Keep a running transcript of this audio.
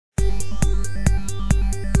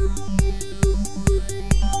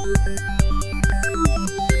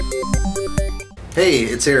Hey,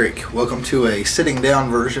 it's Eric. Welcome to a sitting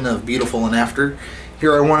down version of Beautiful and After.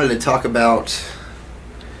 Here I wanted to talk about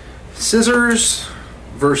scissors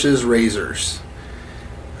versus razors.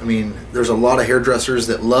 I mean, there's a lot of hairdressers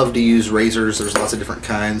that love to use razors. There's lots of different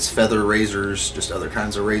kinds, feather razors, just other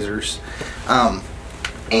kinds of razors.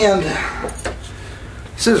 And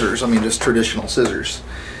scissors, I mean just traditional scissors.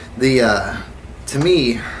 To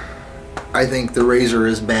me, I think the razor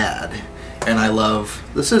is bad and I love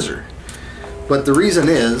the scissor. But the reason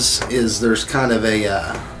is there's kind of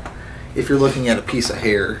a, if you're looking at a piece of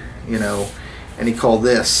hair, you know, and you call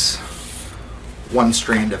this one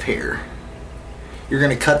strand of hair, you're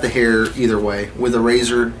going to cut the hair either way with a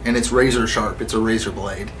razor, and it's razor sharp, it's a razor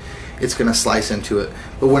blade. It's going to slice into it.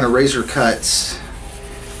 But when a razor cuts,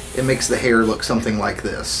 it makes the hair look something like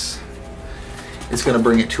this. It's going to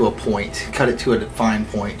bring it to a point, cut it to a defined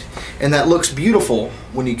point. And that looks beautiful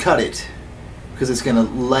when you cut it, because it's going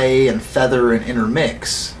to lay and feather and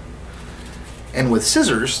intermix. And with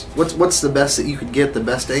scissors, what's the best that you could get, the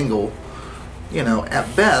best angle, you know,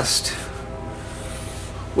 at best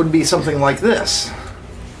would be something like this.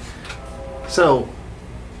 So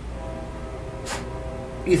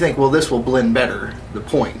you think, well, this will blend better, the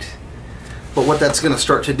point. But what that's going to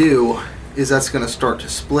start to do is that's going to start to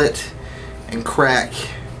split and crack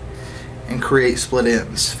and create split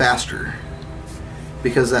ends faster,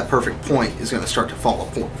 because that perfect point is going to start to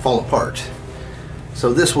fall apart.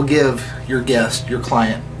 So this will give your guest, your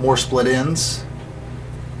client, more split ends.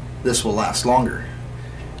 This will last longer.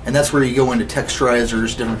 And that's where you go into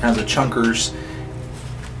texturizers, different kinds of chunkers,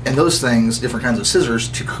 and those things, different kinds of scissors,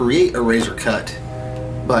 to create a razor cut.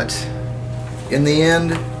 But in the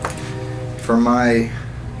end, from my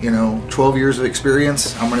 12 years of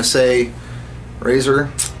experience, I'm going to say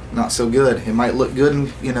razor, not so good. It might look good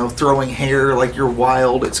in, throwing hair like you're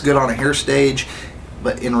wild. It's good on a hair stage,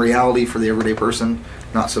 but in reality, for the everyday person,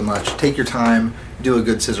 not so much. Take your time, do a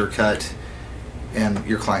good scissor cut, and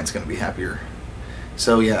your client's going to be happier.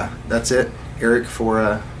 So yeah, that's it. Eric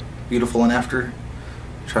for Beautiful and After.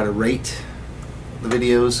 Try to rate the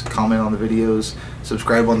videos, comment on the videos,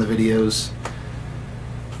 subscribe on the videos.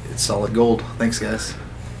 It's solid gold. Thanks, guys.